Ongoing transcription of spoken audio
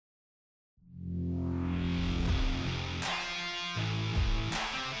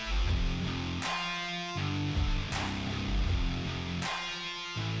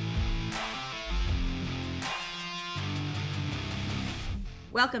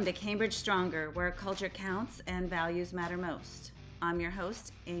Welcome to Cambridge Stronger, where culture counts and values matter most. I'm your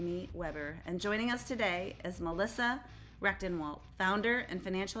host, Amy Weber, and joining us today is Melissa Rechtenwalt, founder and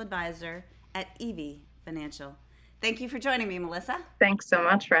financial advisor at Evie Financial. Thank you for joining me, Melissa. Thanks so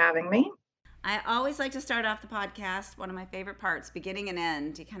much for having me. I always like to start off the podcast, one of my favorite parts, beginning and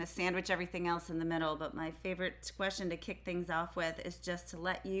end. You kind of sandwich everything else in the middle, but my favorite question to kick things off with is just to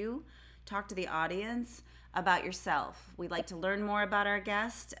let you talk to the audience about yourself. We'd like to learn more about our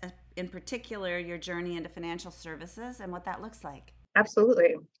guest, in particular your journey into financial services and what that looks like.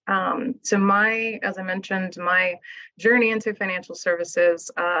 Absolutely. As I mentioned, my journey into financial services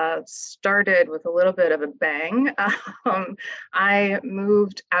started with a little bit of a bang. I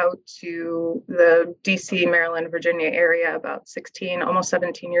moved out to the DC, Maryland, Virginia area about almost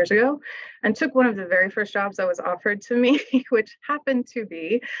 17 years ago, and took one of the very first jobs that was offered to me, which happened to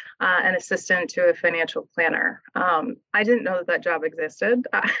be an assistant to a financial planner. I didn't know that job existed.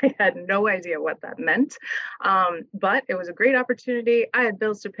 I had no idea what that meant, but it was a great opportunity. I had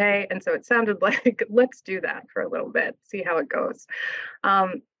bills to pay, and so it sounded like, let's do that for a little bit, see how it goes.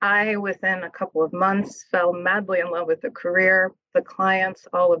 I, within a couple of months, fell madly in love with the career, the clients,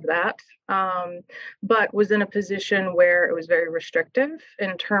 all of that, but was in a position where it was very restrictive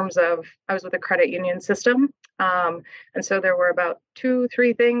in terms of, I was with a credit union system. And so there were about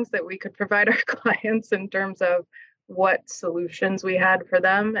 2-3 things that we could provide our clients in terms of what solutions we had for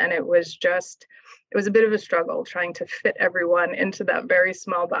them. And it was a bit of a struggle trying to fit everyone into that very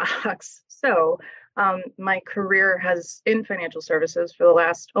small box. So my career in financial services for the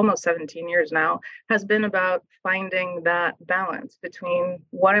last almost 17 years now has been about finding that balance between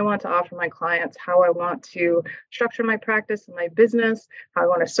what I want to offer my clients, how I want to structure my practice and my business, how I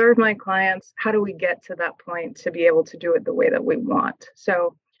want to serve my clients. How do we get to that point to be able to do it the way that we want?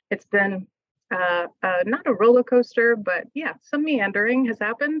 So it's been not a roller coaster, but yeah, some meandering has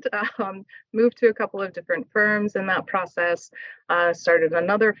happened. Moved to a couple of different firms in that process, started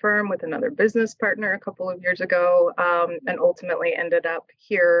another firm with another business partner a couple of years ago, and ultimately ended up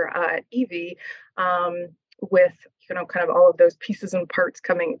here at Evie with kind of all of those pieces and parts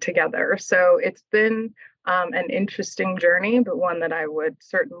coming together. So it's been an interesting journey, but one that I would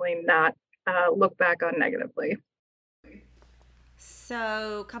certainly not look back on negatively.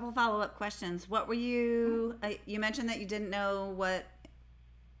 So, a couple follow-up questions. What were you mentioned that you didn't know what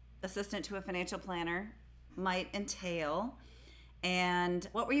assistant to a financial planner might entail. And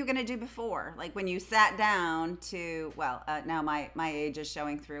what were you going to do before? Like when you sat down to, now my age is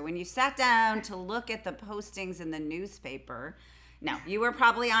showing through. When you sat down to look at the postings in the newspaper, no, you were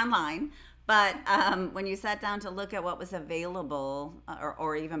probably online. But when you sat down to look at what was available,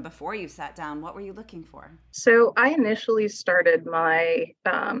 or even before you sat down, what were you looking for? So I initially started my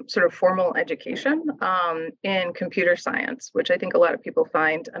sort of formal education in computer science, which I think a lot of people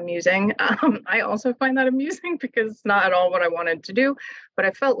find amusing. I also find that amusing because it's not at all what I wanted to do, but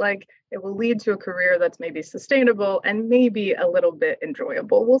I felt like it will lead to a career that's maybe sustainable and maybe a little bit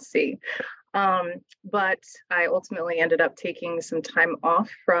enjoyable. We'll see. But I ultimately ended up taking some time off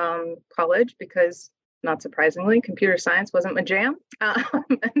from college because, not surprisingly, computer science wasn't my jam.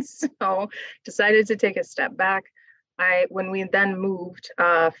 And so decided to take a step back. When we then moved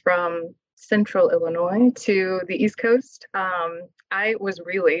from Central Illinois to the East Coast, I was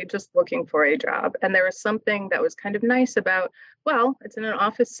really just looking for a job. And there was something that was kind of nice about, it's in an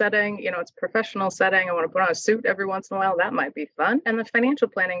office setting, it's a professional setting. I want to put on a suit every once in a while. That might be fun. And the financial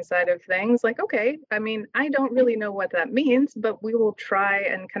planning side of things, okay, I don't really know what that means, but we will try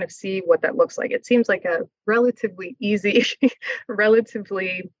and kind of see what that looks like. It seems like a relatively easy,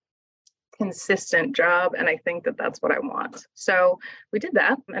 relatively consistent job, and I think that that's what I want. So we did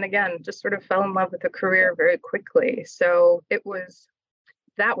that, and again, just sort of fell in love with the career very quickly. So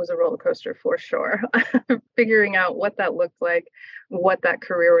that was a roller coaster for sure. Figuring out what that looked like, what that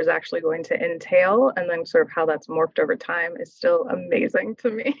career was actually going to entail, and then sort of how that's morphed over time is still amazing to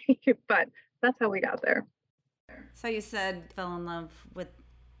me. But that's how we got there. So you said fell in love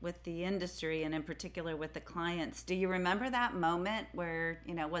with the industry and in particular with the clients. Do you remember that moment where,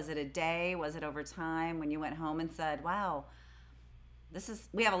 was it a day? Was it over time when you went home and said, wow,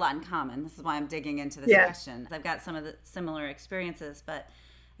 we have a lot in common. This is why I'm digging into this question. I've got some of the similar experiences, but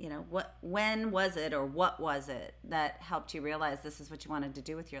when was it or what was it that helped you realize this is what you wanted to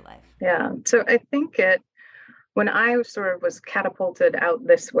do with your life? Yeah. So I think when I sort of was catapulted out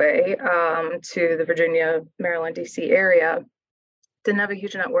this way to the Virginia, Maryland, DC area, didn't have a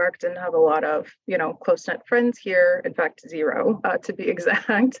huge network, didn't have a lot of, close-knit friends here. In fact, 0 to be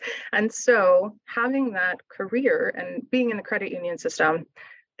exact. And so having that career and being in the credit union system,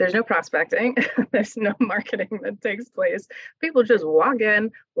 there's no prospecting, there's no marketing that takes place. People just walk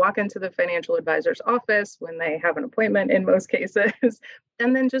into the financial advisor's office when they have an appointment in most cases,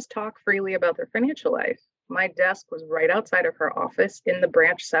 and then just talk freely about their financial life. My desk was right outside of her office in the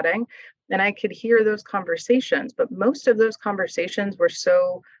branch setting, and I could hear those conversations. But most of those conversations were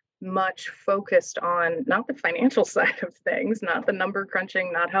so much focused on not the financial side of things, not the number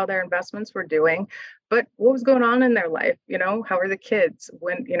crunching, not how their investments were doing, but what was going on in their life. How are the kids?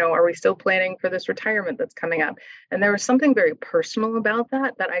 When, are we still planning for this retirement that's coming up? And there was something very personal about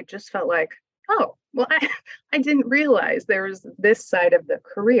that I just felt like, oh, well, I didn't realize there was this side of the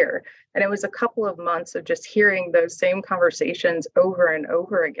career. And it was a couple of months of just hearing those same conversations over and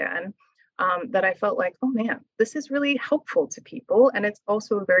over again, that I felt like, oh man, this is really helpful to people. And it's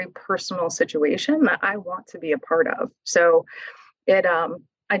also a very personal situation that I want to be a part of. So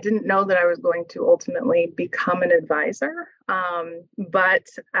I didn't know that I was going to ultimately become an advisor, but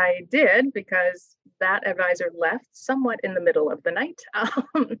I did, because that advisor left somewhat in the middle of the night,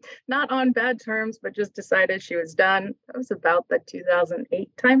 not on bad terms, but just decided she was done. That was about the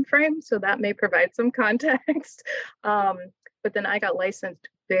 2008 timeframe, so that may provide some context. But then I got licensed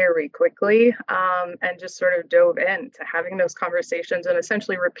very quickly, and just sort of dove into having those conversations and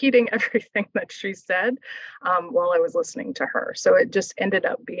essentially repeating everything that she said, while I was listening to her. So it just ended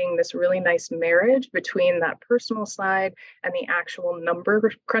up being this really nice marriage between that personal side and the actual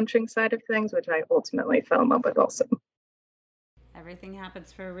number crunching side of things, which I ultimately fell in love with also. Everything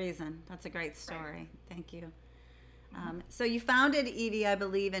happens for a reason. That's a great story. Thank you. So you founded Evie, I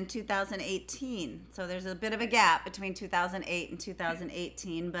believe, in 2018. So there's a bit of a gap between 2008 and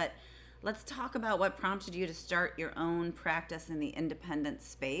 2018. But let's talk about what prompted you to start your own practice in the independent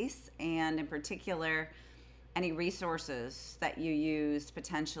space, and in particular, any resources that you used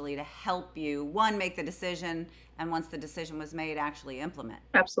potentially to help you, one, make the decision, and once the decision was made, actually implement.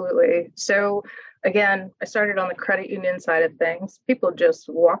 Absolutely. So again, I started on the credit union side of things. People just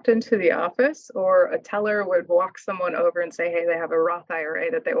walked into the office, or a teller would walk someone over and say, hey, they have a Roth IRA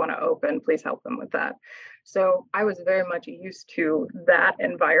that they want to open. Please help them with that. So I was very much used to that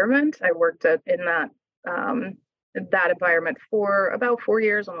environment. I worked in that environment for about 4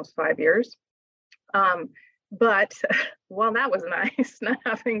 years, almost 5 years. But while that was nice, not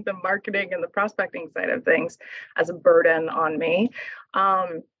having the marketing and the prospecting side of things as a burden on me,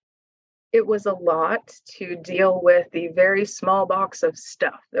 it was a lot to deal with the very small box of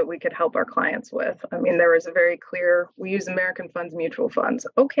stuff that we could help our clients with. I mean, there was a very clear, we use American Funds Mutual Funds.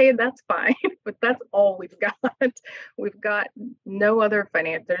 Okay, that's fine, but that's all we've got. We've got no other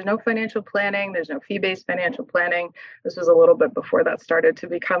there's no financial planning, there's no fee-based financial planning. This was a little bit before that started to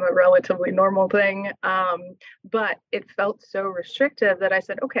become a relatively normal thing. But it felt so restrictive that I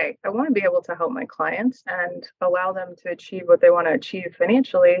said, okay, I want to be able to help my clients and allow them to achieve what they want to achieve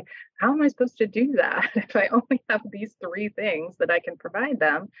financially. How am I supposed to do that if I only have these 3 things that I can provide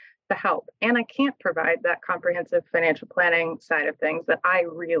them to help? And I can't provide that comprehensive financial planning side of things that I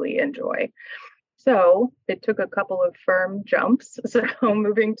really enjoy. So it took a couple of firm jumps. So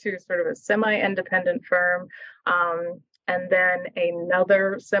moving to sort of a semi-independent firm, and then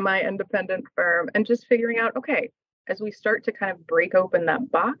another semi-independent firm, and just figuring out, okay, as we start to kind of break open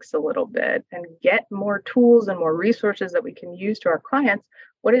that box a little bit and get more tools and more resources that we can use to our clients,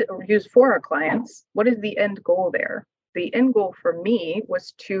 what is the end goal there? The end goal for me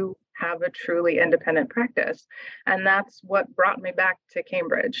was to have a truly independent practice. And that's what brought me back to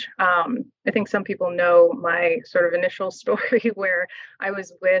Cambridge. I think some people know my sort of initial story where I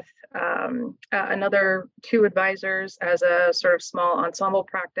was with another 2 advisors as a sort of small ensemble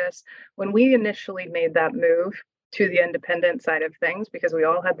practice. When we initially made that move to the independent side of things, because we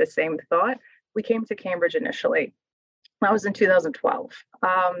all had the same thought, we came to Cambridge initially. That was in 2012.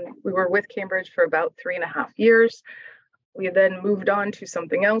 We were with Cambridge for about 3.5 years. We then moved on to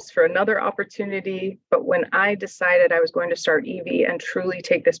something else for another opportunity. But when I decided I was going to start Evie and truly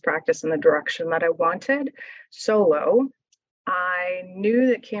take this practice in the direction that I wanted solo, I knew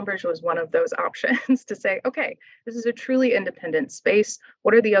that Cambridge was one of those options to say, okay, this is a truly independent space.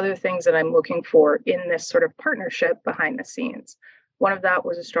 What are the other things that I'm looking for in this sort of partnership behind the scenes? One of that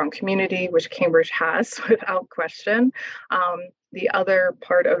was a strong community, which Cambridge has without question. The other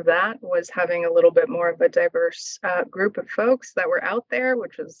part of that was having a little bit more of a diverse group of folks that were out there,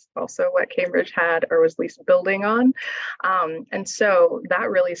 which was also what Cambridge had, or was at least building on. And so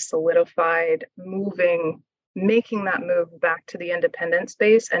that really solidified making that move back to the independent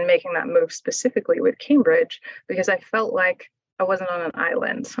space, and making that move specifically with Cambridge, because I felt like I wasn't on an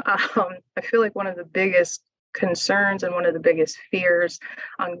island. I feel like one of the biggest concerns and one of the biggest fears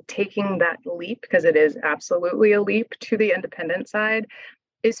on taking that leap, because it is absolutely a leap to the independent side,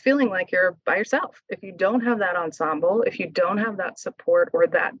 is feeling like you're by yourself. If you don't have that ensemble, if you don't have that support or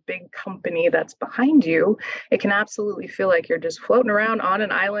that big company that's behind you, it can absolutely feel like you're just floating around on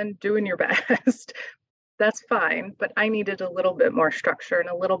an island doing your best. That's fine, but I needed a little bit more structure and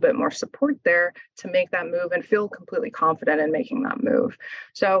a little bit more support there to make that move and feel completely confident in making that move.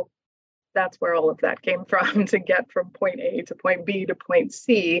 So that's where all of that came from to get from point A to point B to point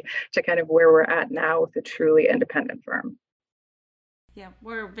C to kind of where we're at now with a truly independent firm. Yeah,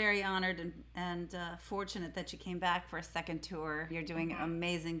 we're very honored and fortunate that you came back for a second tour. You're doing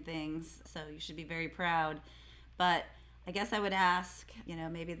amazing things, so you should be very proud. But I guess I would ask,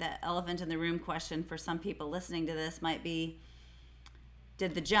 maybe the elephant in the room question for some people listening to this might be,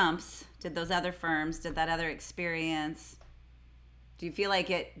 did those other firms, did that other experience, do you feel like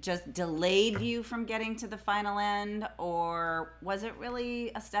it just delayed you from getting to the final end, or was it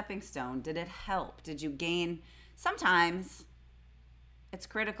really a stepping stone? Did it help? Did you gain? Sometimes it's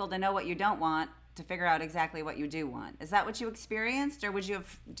critical to know what you don't want to figure out exactly what you do want. Is that what you experienced, or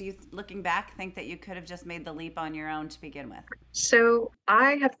do you, looking back, think that you could have just made the leap on your own to begin with? So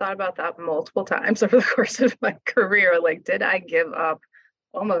I have thought about that multiple times over the course of my career. Like, did I give up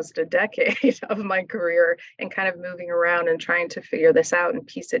almost a decade of my career and kind of moving around and trying to figure this out and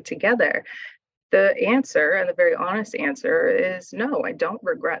piece it together? The answer, and the very honest answer, is no. I don't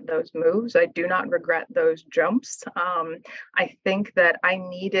regret those moves. I do not regret those jumps. I think that I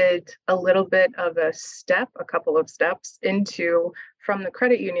needed a little bit of a couple of steps into from the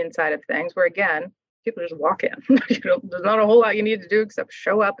credit union side of things, where again, people just walk in. There's not a whole lot you need to do except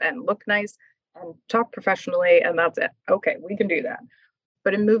show up and look nice and talk professionally, and that's it. Okay, we can do that.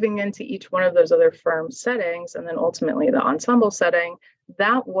 But in moving into each one of those other firm settings, and then ultimately the ensemble setting,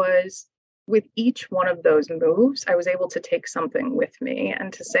 that was with each one of those moves, I was able to take something with me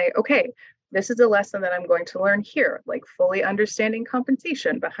and to say, okay, this is a lesson that I'm going to learn here, like fully understanding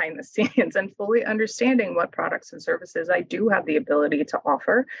compensation behind the scenes and fully understanding what products and services I do have the ability to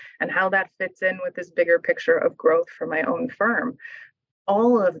offer and how that fits in with this bigger picture of growth for my own firm.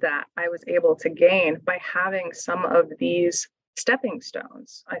 All of that I was able to gain by having some of these stepping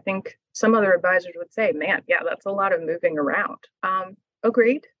stones. I think some other advisors would say, man, yeah, that's a lot of moving around.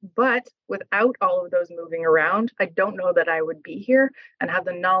 Agreed. But without all of those moving around, I don't know that I would be here and have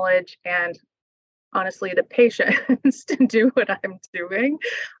the knowledge and honestly the patience to do what I'm doing.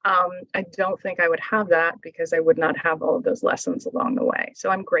 I don't think I would have that because I would not have all of those lessons along the way. So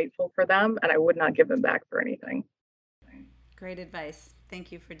I'm grateful for them and I would not give them back for anything. Great advice.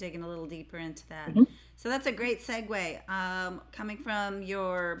 Thank you for digging a little deeper into that. Mm-hmm. So that's a great segue. Coming from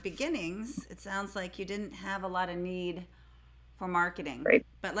your beginnings, it sounds like you didn't have a lot of need for marketing. Right.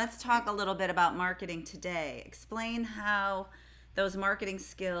 But let's talk a little bit about marketing today. Explain how those marketing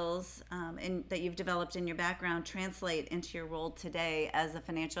skills that you've developed in your background translate into your role today as a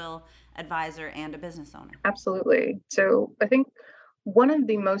financial advisor and a business owner. Absolutely. So I think one of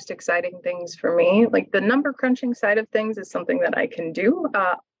the most exciting things for me, like the number crunching side of things, is something that I can do.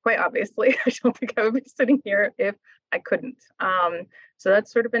 Quite obviously, I don't think I would be sitting here if I couldn't. So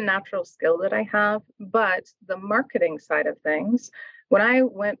that's sort of a natural skill that I have. But the marketing side of things, when I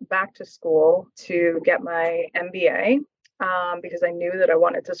went back to school to get my MBA, because I knew that I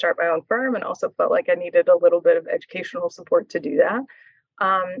wanted to start my own firm and also felt like I needed a little bit of educational support to do that.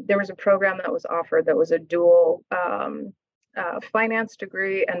 There was a program that was offered that was a dual finance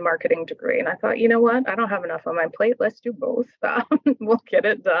degree and marketing degree. And I thought, you know what? I don't have enough on my plate. Let's do both. We'll get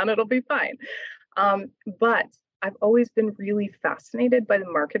it done. It'll be fine. But I've always been really fascinated by the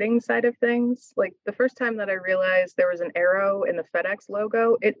marketing side of things. Like the first time that I realized there was an arrow in the FedEx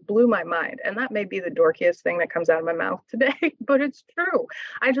logo, it blew my mind. And that may be the dorkiest thing that comes out of my mouth today, but it's true.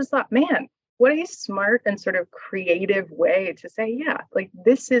 I just thought, man, what a smart and sort of creative way to say, yeah, like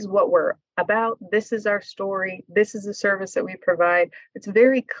this is what we're about. This is our story. This is the service that we provide. It's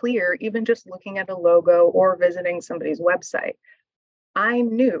very clear, even just looking at a logo or visiting somebody's website. I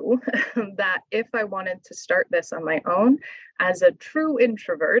knew that if I wanted to start this on my own as a true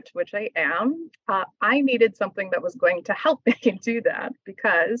introvert, which I am, I needed something that was going to help me do that.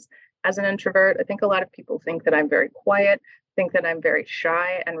 Because as an introvert, I think a lot of people think that I'm very quiet, think that I'm very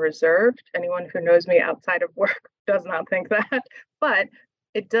shy and reserved. Anyone who knows me outside of work does not think that. But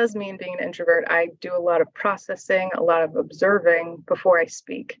it does mean being an introvert. I do a lot of processing, a lot of observing before I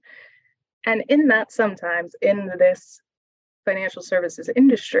speak. And in that, sometimes in this financial services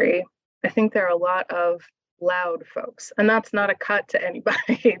industry, I think there are a lot of loud folks, and that's not a cut to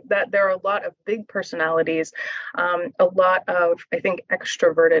anybody. That there are a lot of big personalities, a lot of, I think,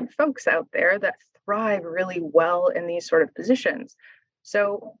 extroverted folks out there that thrive really well in these sort of positions.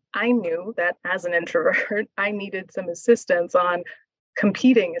 So I knew that as an introvert, I needed some assistance on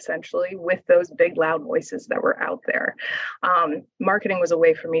competing essentially with those big loud voices that were out there. Marketing was a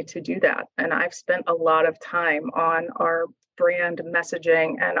way for me to do that. And I've spent a lot of time on our brand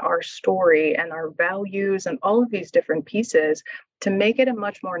messaging and our story and our values and all of these different pieces to make it a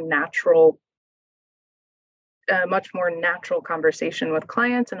much more natural conversation with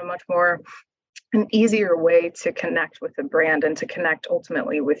clients and an easier way to connect with the brand and to connect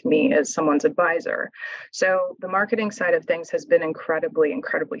ultimately with me as someone's advisor. So the marketing side of things has been incredibly,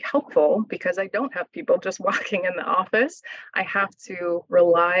 incredibly helpful because I don't have people just walking in the office. I have to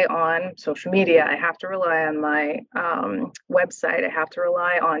rely on social media. I have to rely on my website. I have to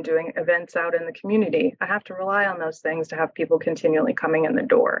rely on doing events out in the community. I have to rely on those things to have people continually coming in the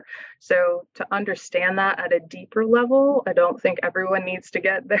door. So to understand that at a deeper level, I don't think everyone needs to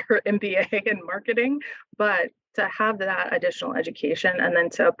get their MBA in marketing, but to have that additional education and then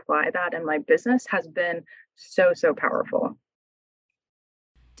to apply that in my business has been so, so powerful.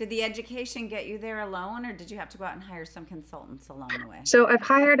 Did the education get you there alone, or did you have to go out and hire some consultants along the way? So I've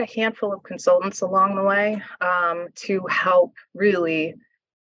hired a handful of consultants along the way to help really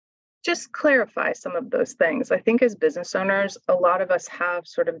just clarify some of those things. I think as business owners, a lot of us have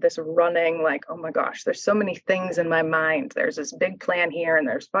sort of this running like, oh my gosh, there's so many things in my mind. There's this big plan here, and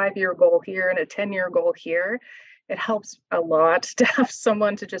there's 5-year goal here, and a 10-year goal here. It helps a lot to have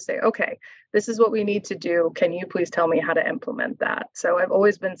someone to just say, okay, this is what we need to do. Can you please tell me how to implement that? So I've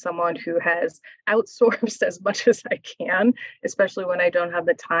always been someone who has outsourced as much as I can, especially when I don't have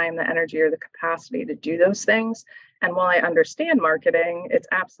the time, the energy, or the capacity to do those things. And while I understand marketing, it's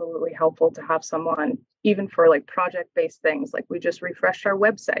absolutely helpful to have someone, even for like project-based things, like we just refreshed our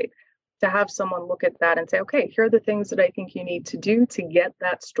website, to have someone look at that and say, okay, here are the things that I think you need to do to get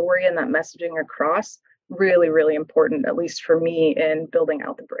that story and that messaging across. Really, really important, at least for me, in building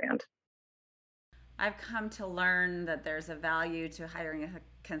out the brand. I've come to learn that there's a value to hiring a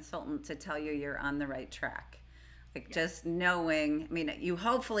consultant to tell you you're on the right track. Like just knowing, I mean, you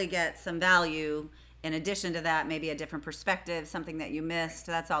hopefully get some value in addition to that, maybe a different perspective, something that you missed.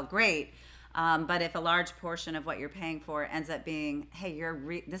 That's all great. But if a large portion of what you're paying for ends up being, hey,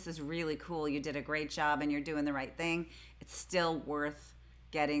 this is really cool, you did a great job and you're doing the right thing, it's still worth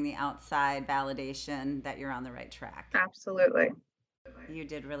getting the outside validation that you're on the right track. Absolutely. You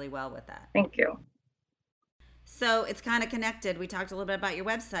did really well with that. Thank you. So it's kind of connected. We talked a little bit about your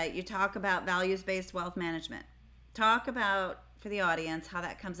website. You talk about values-based wealth management. Talk about, for the audience, how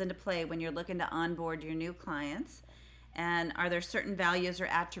that comes into play when you're looking to onboard your new clients. And are there certain values or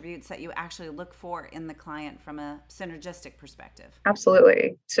attributes that you actually look for in the client from a synergistic perspective?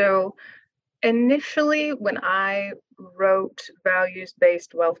 Absolutely. So initially, when I wrote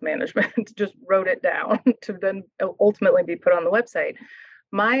values-based wealth management, just wrote it down to then ultimately be put on the website,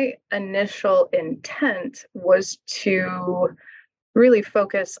 my initial intent was to really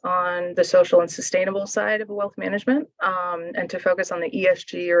focus on the social and sustainable side of wealth management, and to focus on the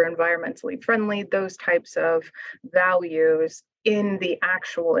ESG or environmentally friendly, those types of values in the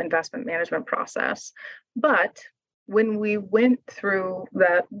actual investment management process. But when we went through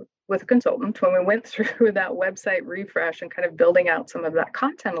that with a consultant, when we went through that website refresh and kind of building out some of that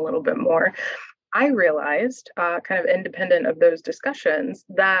content a little bit more, I realized, kind of independent of those discussions,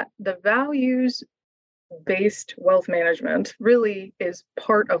 that the values based wealth management really is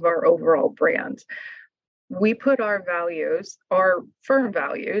part of our overall brand. We put our values, our firm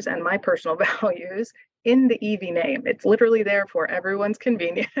values, and my personal values in the EV name. It's literally there for everyone's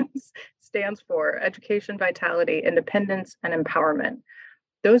convenience. Stands for education, vitality, independence, and empowerment.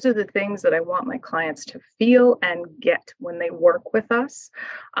 Those are the things that I want my clients to feel and get when they work with us.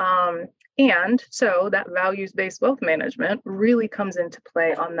 And so that values-based wealth management really comes into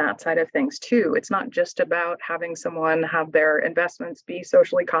play on that side of things too. It's not just about having someone have their investments be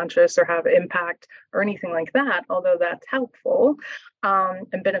socially conscious or have impact or anything like that, although that's helpful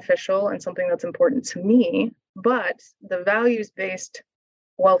and beneficial and something that's important to me. But the values-based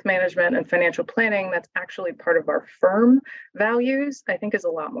wealth management and financial planning that's actually part of our firm values, I think is a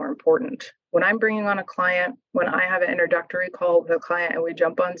lot more important. When I'm bringing on a client, when I have an introductory call with a client and we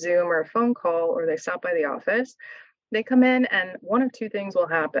jump on Zoom or a phone call or they stop by the office, they come in and one of two things will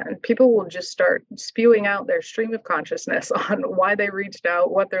happen. People will just start spewing out their stream of consciousness on why they reached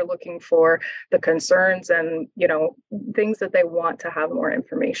out, what they're looking for, the concerns and, things that they want to have more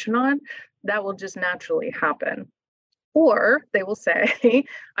information on. That will just naturally happen. Or they will say,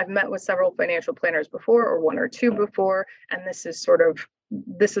 I've met with several financial planners before, or one or two before, and this is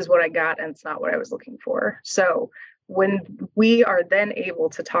what I got, and it's not what I was looking for. So when we are then able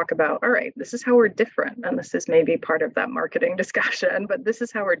to talk about, all right, this is how we're different, and this is maybe part of that marketing discussion, but this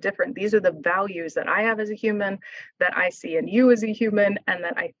is how we're different. These are the values that I have as a human, that I see in you as a human, and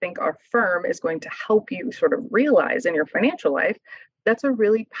that I think our firm is going to help you sort of realize in your financial life. That's a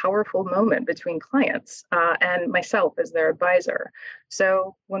really powerful moment between clients and myself as their advisor.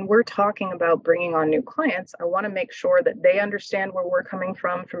 So when we're talking about bringing on new clients, I want to make sure that they understand where we're coming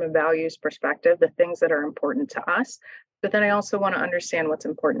from a values perspective, the things that are important to us. But then I also want to understand what's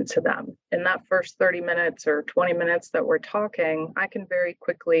important to them. In that first 30 minutes or 20 minutes that we're talking, I can very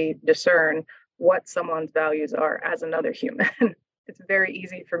quickly discern what someone's values are as another human. It's very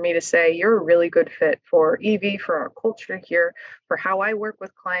easy for me to say, you're a really good fit for EV, for our culture here, for how I work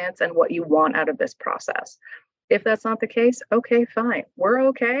with clients and what you want out of this process. If that's not the case, okay, fine. We're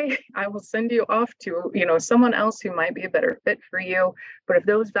okay. I will send you off to, someone else who might be a better fit for you. But if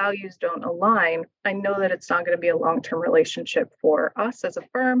those values don't align, I know that it's not going to be a long-term relationship for us as a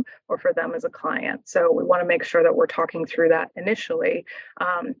firm or for them as a client. So we want to make sure that we're talking through that initially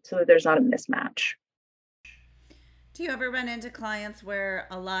so that there's not a mismatch. Do you ever run into clients where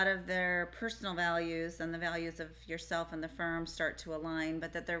a lot of their personal values and the values of yourself and the firm start to align,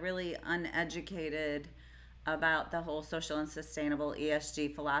 but that they're really uneducated about the whole social and sustainable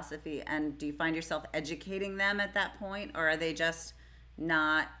ESG philosophy? And do you find yourself educating them at that point, or are they just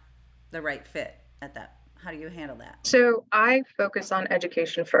not the right fit at that? How do you handle that? So I focus on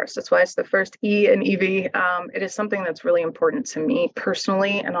education first. That's why it's the first E in EV. It is something that's really important to me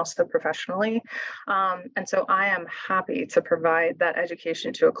personally and also professionally. And so I am happy to provide that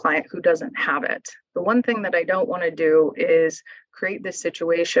education to a client who doesn't have it. The one thing that I don't want to do is create this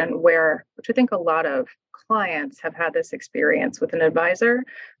situation where, which I think a lot of clients have had this experience with an advisor,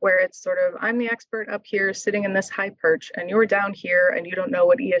 where it's sort of, I'm the expert up here sitting in this high perch, and you're down here and you don't know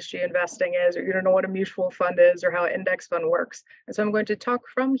what ESG investing is, or you don't know what a mutual fund is, or how an index fund works. And so I'm going to talk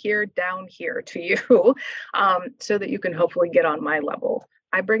from here down here to you so that you can hopefully get on my level.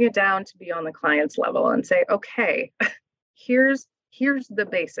 I bring it down to be on the client's level and say, okay, here's the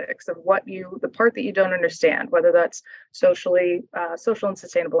basics of the part that you don't understand, whether that's social and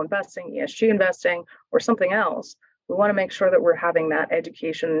sustainable investing, ESG investing, or something else. We want to make sure that we're having that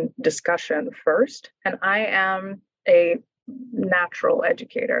education discussion first. And I am a natural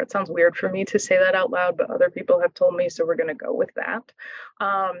educator. It sounds weird for me to say that out loud, but other people have told me, so we're going to go with that.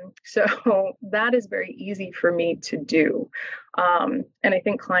 So that is very easy for me to do. And I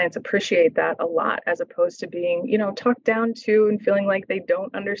think clients appreciate that a lot, as opposed to being, talked down to and feeling like they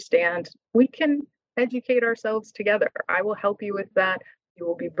don't understand. We can educate ourselves together. I will help you with that. You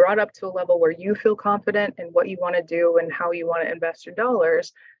will be brought up to a level where you feel confident in what you want to do and how you want to invest your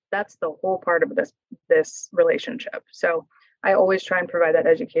dollars. That's the whole part of this relationship. So I always try and provide that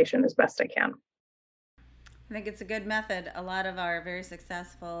education as best I can. I think it's a good method. A lot of our very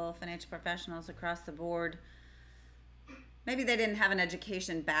successful financial professionals across the board, maybe they didn't have an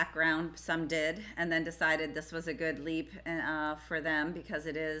education background, some did, and then decided this was a good leap for them because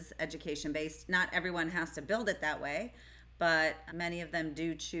it is education based. Not everyone has to build it that way, but many of them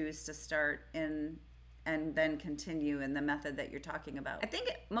do choose to start in and then continue in the method that you're talking about. I think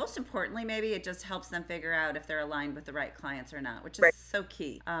most importantly, maybe it just helps them figure out if they're aligned with the right clients or not, which is so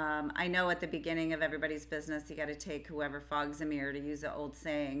key. I know at the beginning of everybody's business, you got to take whoever fogs a mirror, to use the old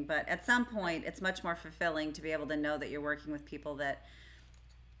saying, but at some point it's much more fulfilling to be able to know that you're working with people that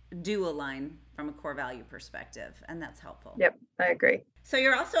do align from a core value perspective, and that's helpful. Yep, I agree. So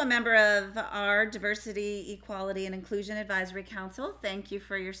you're also a member of our Diversity, Equality, and Inclusion Advisory Council. Thank you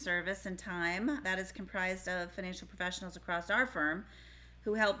for your service and time. That is comprised of financial professionals across our firm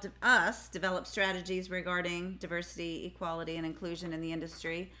who helped us develop strategies regarding diversity, equality, and inclusion in the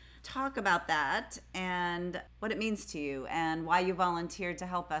industry. Talk about that and what it means to you and why you volunteered to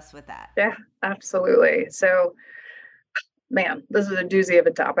help us with that. Yeah, absolutely. So man, this is a doozy of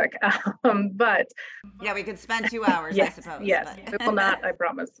a topic. But yeah, we could spend 2 hours, yes, I suppose. Yes, it will not, I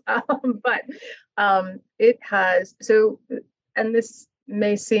promise. But it has, and this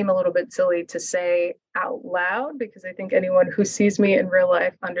may seem a little bit silly to say out loud, because I think anyone who sees me in real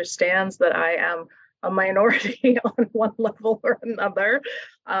life understands that I am a minority on one level or another,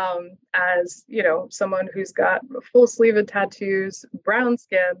 as someone who's got a full sleeve of tattoos, brown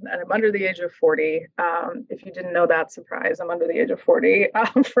skin, and I'm under the age of 40. If you didn't know that, surprise, I'm under the age of 40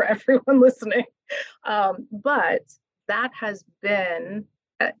 for everyone listening. But that has been,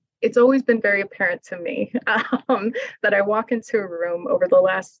 it's always been very apparent to me that I walk into a room over the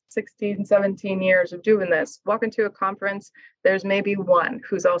last 16, 17 years of doing this, walk into a conference, there's maybe one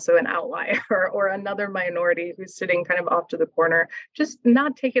who's also an outlier or another minority who's sitting kind of off to the corner, just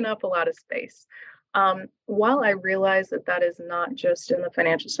not taking up a lot of space. While I realize that that is not just in the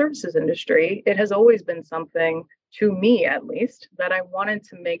financial services industry, it has always been something, to me at least, that I wanted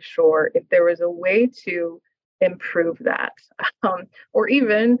to make sure if there was a way to improve that, or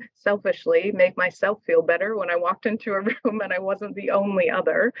even selfishly make myself feel better when I walked into a room and I wasn't the only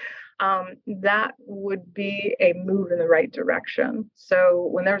other, that would be a move in the right direction. So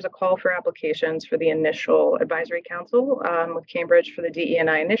when there was a call for applications for the initial advisory council with Cambridge for the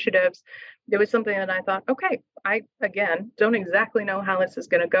DE&I initiatives, it was something that I thought, okay, I, again, don't exactly know how this is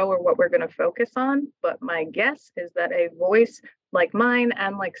going to go or what we're going to focus on, but my guess is that a voice like mine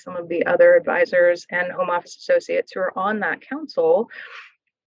and like some of the other advisors and home office associates who are on that council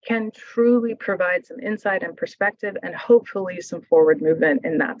can truly provide some insight and perspective and hopefully some forward movement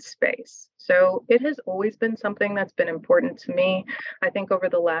in that space. So it has always been something that's been important to me. I think over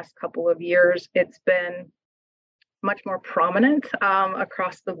the last couple of years, it's been much more prominent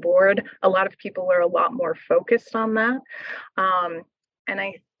across the board. A lot of people are a lot more focused on that. And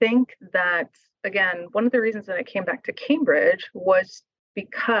I think that, again, one of the reasons that I came back to Cambridge was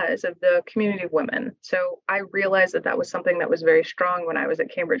because of the community of women. So I realized that that was something that was very strong when I was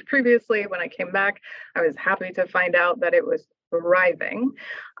at Cambridge previously. When I came back, I was happy to find out that it was thriving.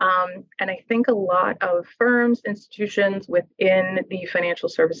 And I think a lot of firms, institutions within the financial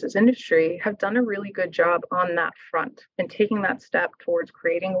services industry have done a really good job on that front and taking that step towards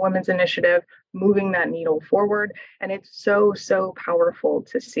creating a women's initiative, moving that needle forward. And it's so, so powerful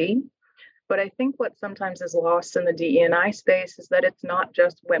to see. But I think what sometimes is lost in the DE&I space is that it's not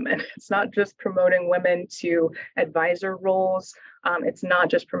just women. It's not just promoting women to advisor roles. It's not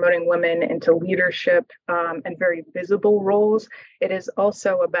just promoting women into leadership and very visible roles. It is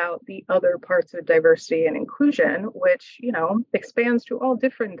also about the other parts of diversity and inclusion, which, expands to all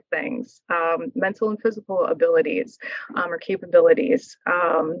different things, mental and physical abilities or capabilities,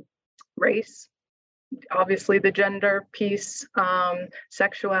 race, obviously the gender piece,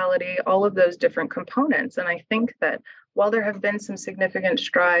 sexuality, all of those different components. And I think that while there have been some significant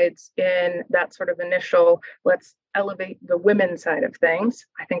strides in that sort of initial, let's elevate the women side of things,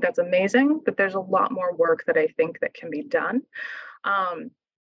 I think that's amazing, but there's a lot more work that I think that can be done.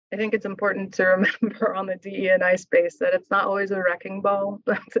 I think it's important to remember on the DE&I space that it's not always a wrecking ball,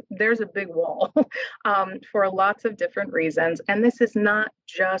 but there's a big wall for lots of different reasons. And this is not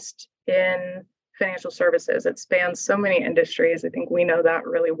just in financial services. It spans so many industries. I think we know that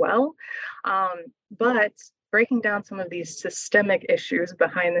really well. But breaking down some of these systemic issues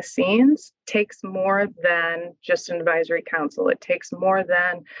behind the scenes takes more than just an advisory council. It takes more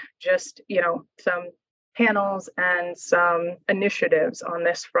than just, some panels and some initiatives on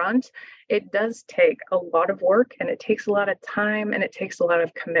this front. It does take a lot of work and it takes a lot of time and it takes a lot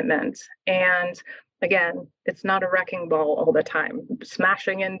of commitment. And again, it's not a wrecking ball all the time.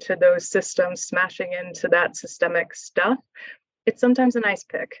 Smashing into those systems, smashing into that systemic stuff, it's sometimes an ice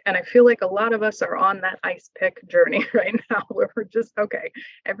pick. And I feel like a lot of us are on that ice pick journey right now where we're just, okay,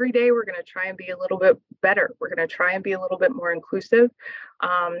 every day we're going to try and be a little bit better. We're going to try and be a little bit more inclusive.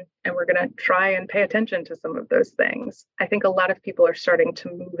 And we're going to try and pay attention to some of those things. I think a lot of people are starting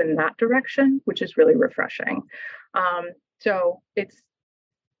to move in that direction, which is really refreshing. So it's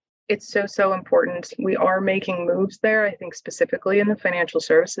so important. We are making moves there, I think specifically in the financial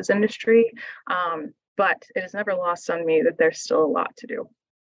services industry. But it is never lost on me that there's still a lot to do.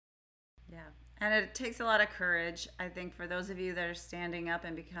 Yeah. And it takes a lot of courage, I think, for those of you that are standing up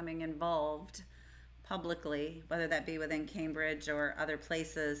and becoming involved publicly, whether that be within Cambridge or other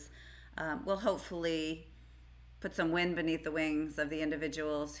places, will hopefully put some wind beneath the wings of the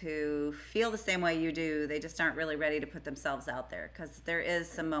individuals who feel the same way you do. They just aren't really ready to put themselves out there, because there is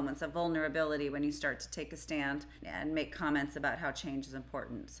some moments of vulnerability when you start to take a stand and make comments about how change is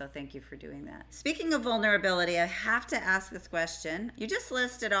important. So thank you for doing that. Speaking of vulnerability, I have to ask this question. You just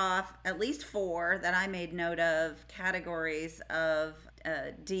listed off at least 4 that I made note of, categories of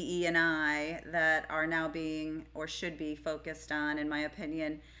DE&I that are now being or should be focused on, in my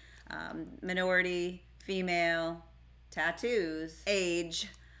opinion. Minority, female, tattoos, age.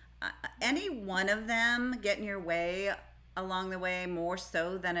 Any one of them get in your way along the way more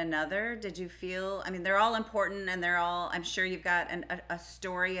so than another? Did you feel, they're all important and they're all, I'm sure you've got a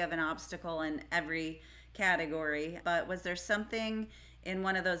story of an obstacle in every category, but was there something in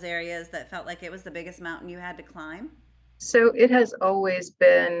one of those areas that felt like it was the biggest mountain you had to climb? So it has always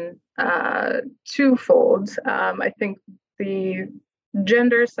been twofold. I think the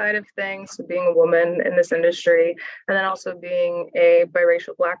gender side of things, being a woman in this industry, and then also being a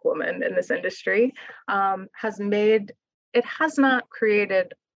biracial Black woman in this industry, has not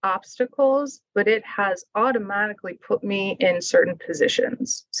created obstacles, but it has automatically put me in certain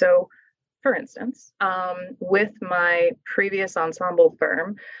positions. So for instance, with my previous ensemble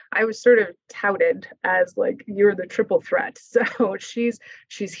firm, I was sort of touted as like, you're the triple threat. So she's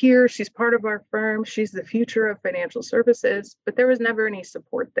here, she's part of our firm, she's the future of financial services, but there was never any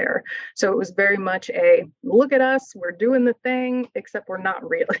support there. So it was very much a look at us, we're doing the thing, except we're not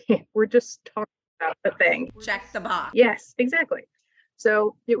really. We're just talking about the thing. Check the box. Yes, exactly.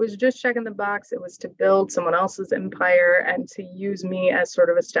 So it was just checking the box. It was to build someone else's empire and to use me as sort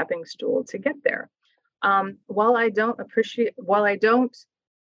of a stepping stool to get there. While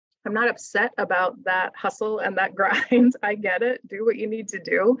I'm not upset about that hustle and that grind. I get it. Do what you need to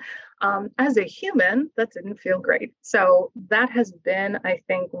do. As a human, that didn't feel great. So that has been, I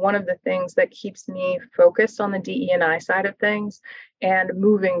think, one of the things that keeps me focused on the DE&I side of things and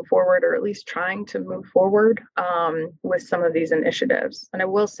moving forward, or at least trying to move forward with some of these initiatives. And I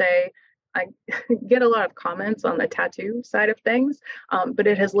will say, I get a lot of comments on the tattoo side of things, but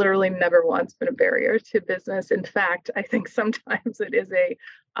it has literally never once been a barrier to business. In fact, I think sometimes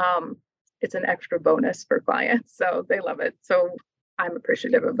it's an extra bonus for clients, so they love it. So I'm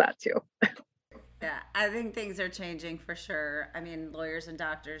appreciative of that too. Yeah, I think things are changing for sure. I mean, lawyers and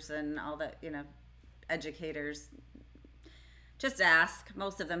doctors and all the, educators, just ask.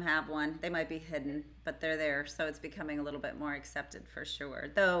 Most of them have one. They might be hidden, but they're there. So it's becoming a little bit more accepted for sure.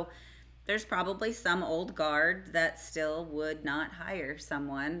 Though there's probably some old guard that still would not hire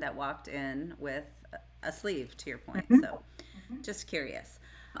someone that walked in with a sleeve, to your point. Mm-hmm. So just curious.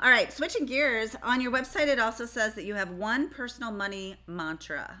 All right, switching gears, on your website it also says that you have one personal money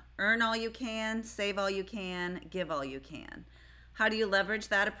mantra: earn all you can, save all you can, give all you can. How do you leverage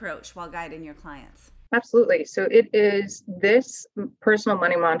that approach while guiding your clients? Absolutely. So it is this personal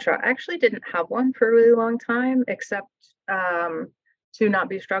money mantra. I actually didn't have one for a really long time, except to not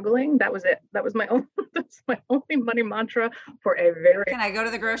be struggling. That was it. That was my own. That's my only money mantra for a very. Can I go to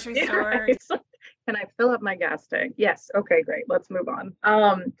the grocery store? Right. Can I fill up my gas tank? Yes. Okay, great. Let's move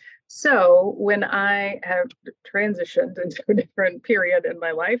on. So when I have transitioned into a different period in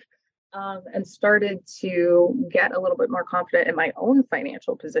my life, and started to get a little bit more confident in my own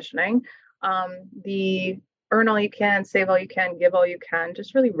financial positioning, the earn all you can, save all you can, give all you can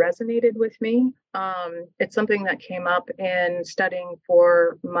just really resonated with me. It's something that came up in studying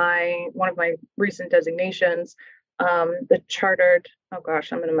for one of my recent designations, the chartered, oh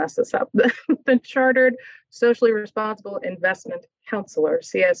gosh, I'm going to mess this up, the Chartered Socially Responsible Investment Counselor,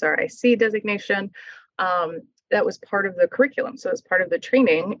 CSRIC designation. That was part of the curriculum. So it's part of the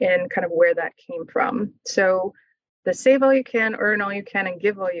training and kind of where that came from. So the save all you can, earn all you can, and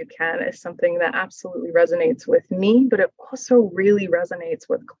give all you can is something that absolutely resonates with me, but it also really resonates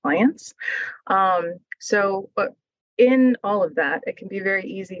with clients. But in all of that, it can be very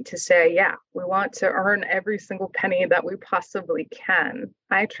easy to say, yeah, we want to earn every single penny that we possibly can.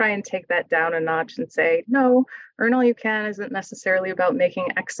 I try and take that down a notch and say, no, earn all you can isn't necessarily about making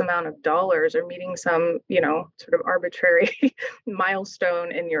X amount of dollars or meeting some, sort of arbitrary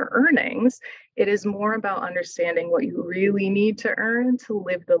milestone in your earnings. It is more about understanding what you really need to earn to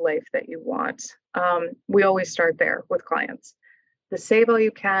live the life that you want. We always start there with clients. The save all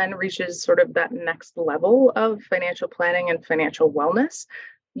you can reaches sort of that next level of financial planning and financial wellness,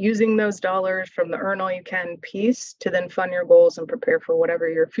 using those dollars from the earn all you can piece to then fund your goals and prepare for whatever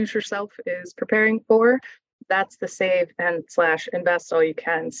your future self is preparing for. That's the save and / invest all you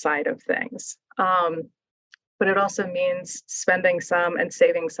can side of things. But it also means spending some and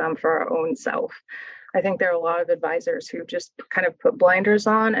saving some for our own self. I think there are a lot of advisors who just kind of put blinders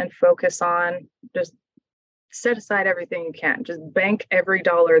on and focus on just set aside everything you can. Just bank every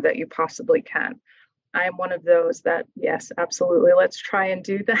dollar that you possibly can. I am one of those that, yes, absolutely. Let's try and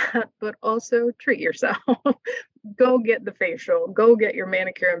do that, but also treat yourself. Go get the facial, go get your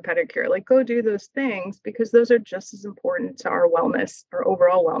manicure and pedicure, like go do those things, because those are just as important to our wellness, our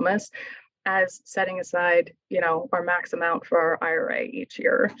overall wellness, as setting aside, our max amount for our IRA each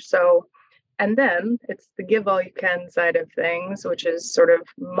year. So, and then it's the give all you can side of things, which is sort of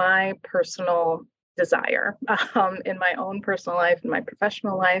my personal desire in my own personal life, in my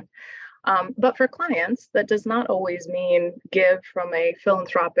professional life. But for clients, that does not always mean give from a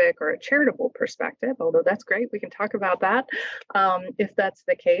philanthropic or a charitable perspective, although that's great. We can talk about that if that's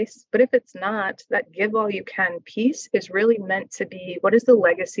the case. But if it's not, that give all you can piece is really meant to be, what is the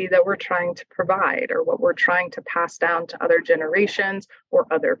legacy that we're trying to provide, or what we're trying to pass down to other generations or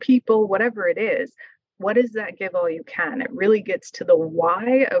other people, whatever it is. What is that give all you can? It really gets to the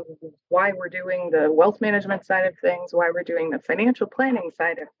why of why we're doing the wealth management side of things, why we're doing the financial planning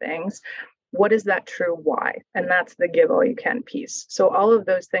side of things. What is that true why? And that's the give all you can piece. So all of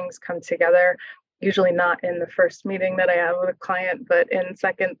those things come together usually not in the first meeting that I have with a client, but in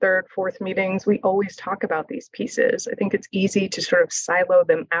second, third, fourth meetings, we always talk about these pieces. I think it's easy to sort of silo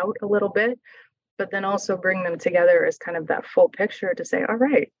them out a little bit, but then also bring them together as kind of that full picture to say, all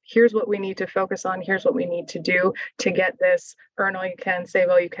right, here's what we need to focus on. Here's what we need to do to get this earn all you can, save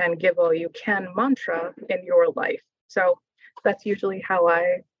all you can, give all you can mantra in your life. So that's usually how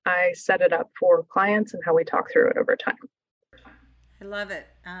I set it up for clients and how we talk through it over time. I love it.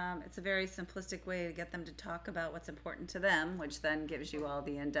 It's a very simplistic way to get them to talk about what's important to them, which then gives you all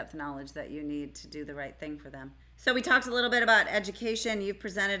the in-depth knowledge that you need to do the right thing for them. So we talked a little bit about education. You've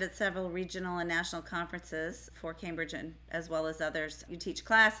presented at several regional and national conferences for Cambridge and as well as others. You teach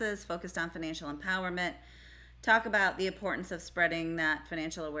classes focused on financial empowerment. Talk about the importance of spreading that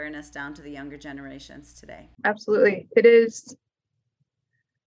financial awareness down to the younger generations today. Absolutely.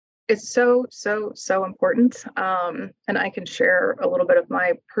 It's so important. And I can share a little bit of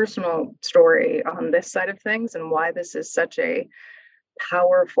my personal story on this side of things and why this is such a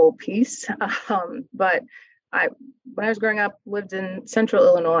powerful piece. But when I was growing up, lived in central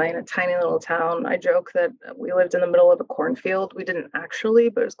Illinois in a tiny little town. I joke that we lived in the middle of a cornfield. We didn't actually,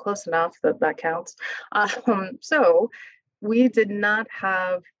 but it was close enough that counts. So we did not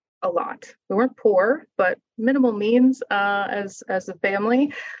have a lot. We weren't poor, but minimal means as a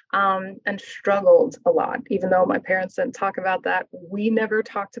family, and struggled a lot. Even though my parents didn't talk about that, we never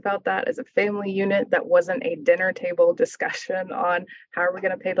talked about that as a family unit. That wasn't a dinner table discussion on how are we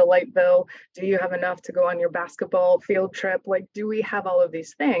going to pay the light bill? Do you have enough to go on your basketball field trip? Like, do we have all of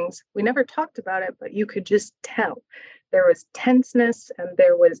these things? We never talked about it, but you could just tell. There was tenseness and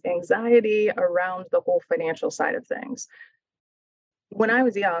there was anxiety around the whole financial side of things. When I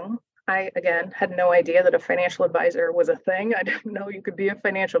was young, I, again, had no idea that a financial advisor was a thing. I didn't know you could be a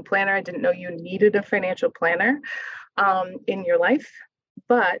financial planner. I didn't know you needed a financial planner in your life.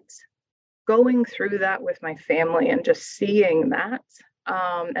 But going through that with my family and just seeing that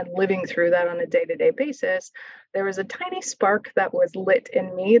and living through that on a day-to-day basis, there was a tiny spark that was lit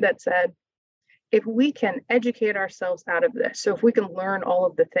in me that said, if we can educate ourselves out of this, so if we can learn all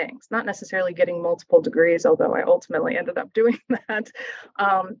of the things, not necessarily getting multiple degrees, although I ultimately ended up doing that,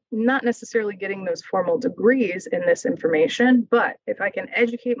 not necessarily getting those formal degrees in this information, but if I can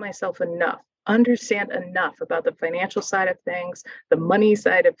educate myself enough, understand enough about the financial side of things, the money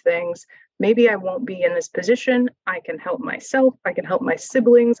side of things, maybe I won't be in this position. I can help myself, I can help my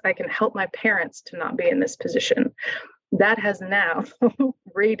siblings, I can help my parents to not be in this position. That has now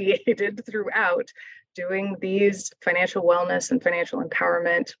radiated throughout doing these financial wellness and financial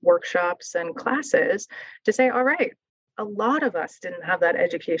empowerment workshops and classes to say, all right, a lot of us didn't have that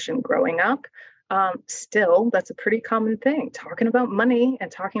education growing up. Still, that's a pretty common thing. Talking about money and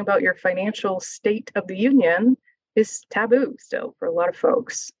talking about your financial state of the union is taboo still for a lot of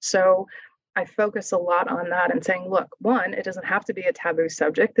folks. So I focus a lot on that and saying, look, one, it doesn't have to be a taboo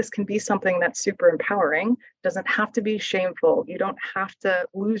subject. This can be something that's super empowering. It doesn't have to be shameful. You don't have to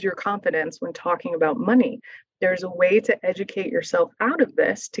lose your confidence when talking about money. There's a way to educate yourself out of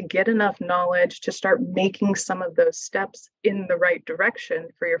this to get enough knowledge to start making some of those steps in the right direction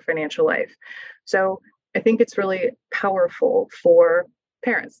for your financial life. So I think it's really powerful for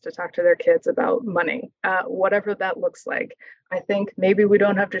parents to talk to their kids about money, whatever that looks like. I think maybe we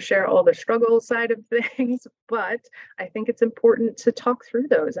don't have to share all the struggle side of things, but I think it's important to talk through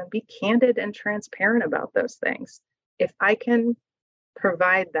those and be candid and transparent about those things. If I can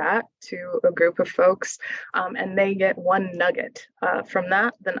provide that to a group of folks and they get one nugget from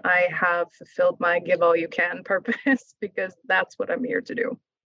that, then I have fulfilled my give all you can purpose because that's what I'm here to do.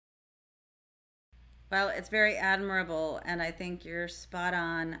 Well, it's very admirable, and I think you're spot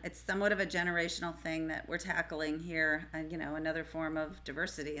on. It's somewhat of a generational thing that we're tackling here, and another form of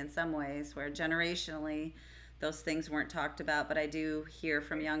diversity in some ways, where generationally those things weren't talked about. But I do hear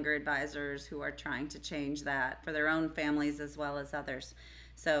from younger advisors who are trying to change that for their own families as well as others.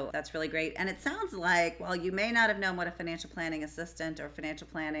 So that's really great. And it sounds like, while you may not have known what a financial planning assistant or financial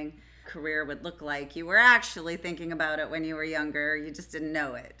planning career would look like, you were actually thinking about it when you were younger. You just didn't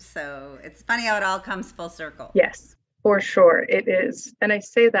know it. So it's funny how it all comes full circle. Yes, for sure it is. And I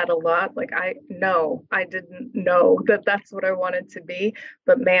say that a lot. Like, I didn't know that that's what I wanted to be.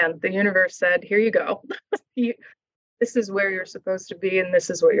 But man, the universe said, here you go. This is where you're supposed to be, and this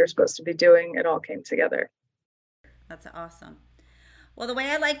is what you're supposed to be doing. It all came together. That's awesome. Well, the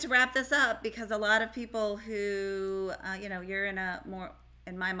way I like to wrap this up, because a lot of people who, you're in a more,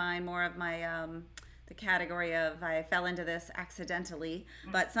 in my mind, more of my the category of I fell into this accidentally,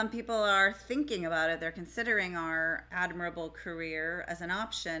 but some people are thinking about it. They're considering our admirable career as an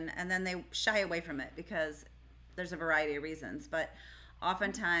option, and then they shy away from it because there's a variety of reasons. But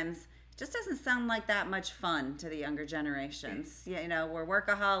oftentimes, just doesn't sound like that much fun to the younger generations. You know, we're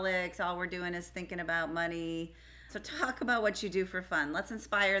workaholics. All we're doing is thinking about money. So talk about what you do for fun. Let's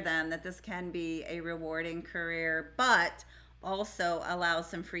inspire them that this can be a rewarding career, but also allow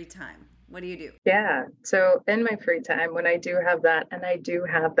some free time. What do you do? Yeah. So in my free time, when I do have that, and I do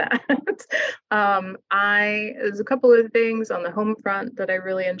have that, there's a couple of things on the home front that I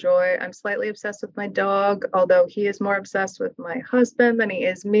really enjoy. I'm slightly obsessed with my dog, although he is more obsessed with my husband than he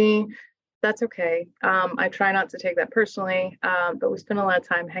is me. That's okay. I try not to take that personally, but we spend a lot of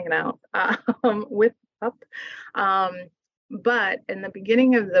time hanging out with Pup. Um, but in the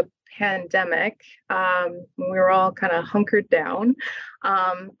beginning of the pandemic, when we were all kind of hunkered down,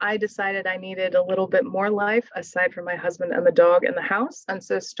 I decided I needed a little bit more life aside from my husband and the dog in the house. And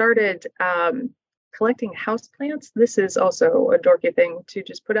so started collecting houseplants. This is also a dorky thing to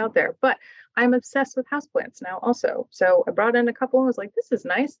just put out there, but I'm obsessed with houseplants now also. So I brought in a couple and was like, this is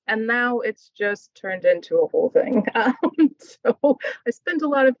nice. And now it's just turned into a whole thing. So I spent a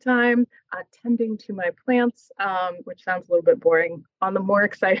lot of time tending to my plants, which sounds a little bit boring. On the more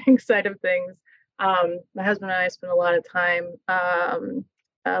exciting side of things, my husband and I spend a lot of time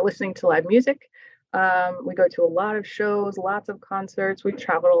listening to live music. We go to a lot of shows, lots of concerts. We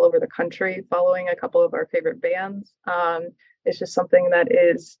travel all over the country following a couple of our favorite bands. It's just something that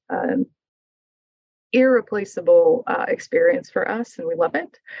is irreplaceable experience for us, and we love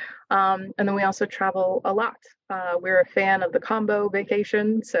it. And then we also travel a lot. We're a fan of the combo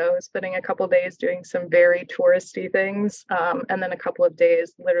vacation, so spending a couple of days doing some very touristy things, and then a couple of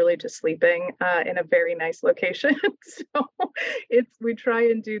days literally just sleeping in a very nice location. So we try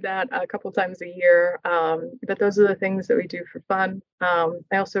and do that a couple times a year, but those are the things that we do for fun. I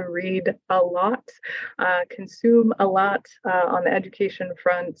also read a lot, consume a lot on the education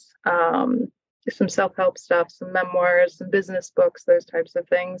front. Some self-help stuff, some memoirs, some business books, those types of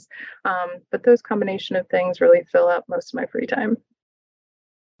things. But those combination of things really fill up most of my free time.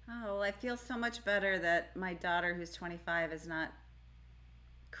 Oh, well, I feel so much better that my daughter, who's 25, is not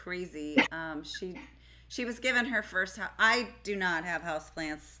crazy. She was given her first house. I do not have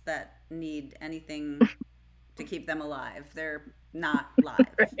houseplants that need anything to keep them alive. They're not live.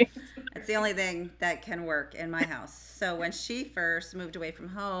 Right. It's the only thing that can work in my house. So when she first moved away from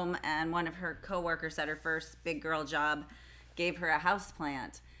home and one of her coworkers at her first big girl job gave her a house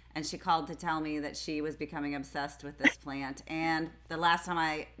plant, and she called to tell me that she was becoming obsessed with this plant. And the last time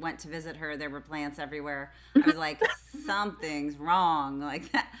I went to visit her, there were plants everywhere. I was like, something's wrong.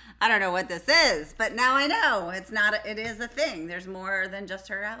 Like, I don't know what this is, but now I know it is a thing. There's more than just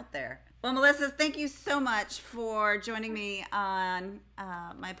her out there. Well, Melissa, thank you so much for joining me on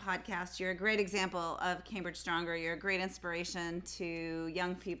my podcast. You're a great example of Cambridge Stronger. You're a great inspiration to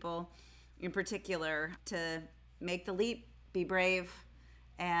young people in particular to make the leap, be brave,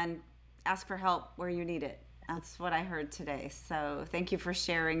 and ask for help where you need it. That's what I heard today. So thank you for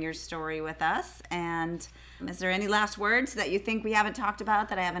sharing your story with us. And is there any last words that you think we haven't talked about,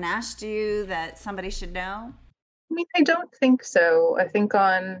 that I haven't asked you, that somebody should know? I mean, I don't think so. I think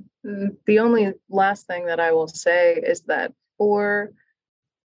the only last thing that I will say is that for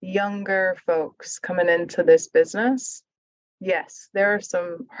younger folks coming into this business, yes, there are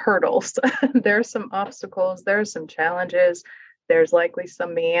some hurdles. There are some obstacles. There are some challenges. There's likely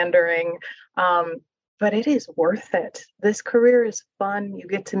some meandering, but it is worth it. This career is fun. You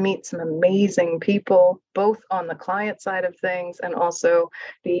get to meet some amazing people, both on the client side of things and also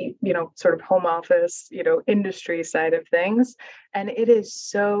the, sort of home office, industry side of things. And it is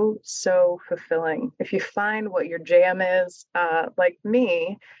so, so fulfilling. If you find what your jam is, like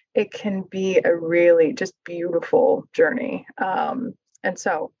me, it can be a really just beautiful journey. And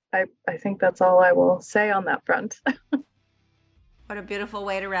so I think that's all I will say on that front. What a beautiful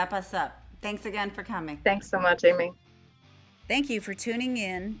way to wrap us up. Thanks again for coming. Thanks so much, Amy. Thank you for tuning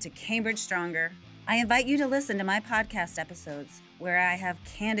in to Cambridge Stronger. I invite you to listen to my podcast episodes where I have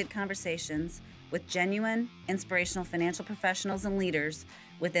candid conversations with genuine, inspirational financial professionals and leaders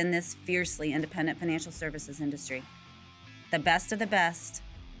within this fiercely independent financial services industry. The best of the best,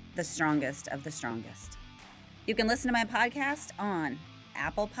 the strongest of the strongest. You can listen to my podcast on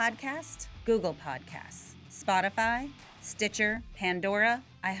Apple Podcasts, Google Podcasts, Spotify, Stitcher, Pandora,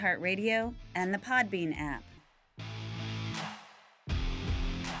 iHeartRadio, and the Podbean app.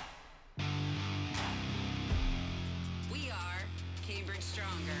 We are Cambridge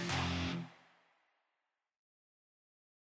Stronger.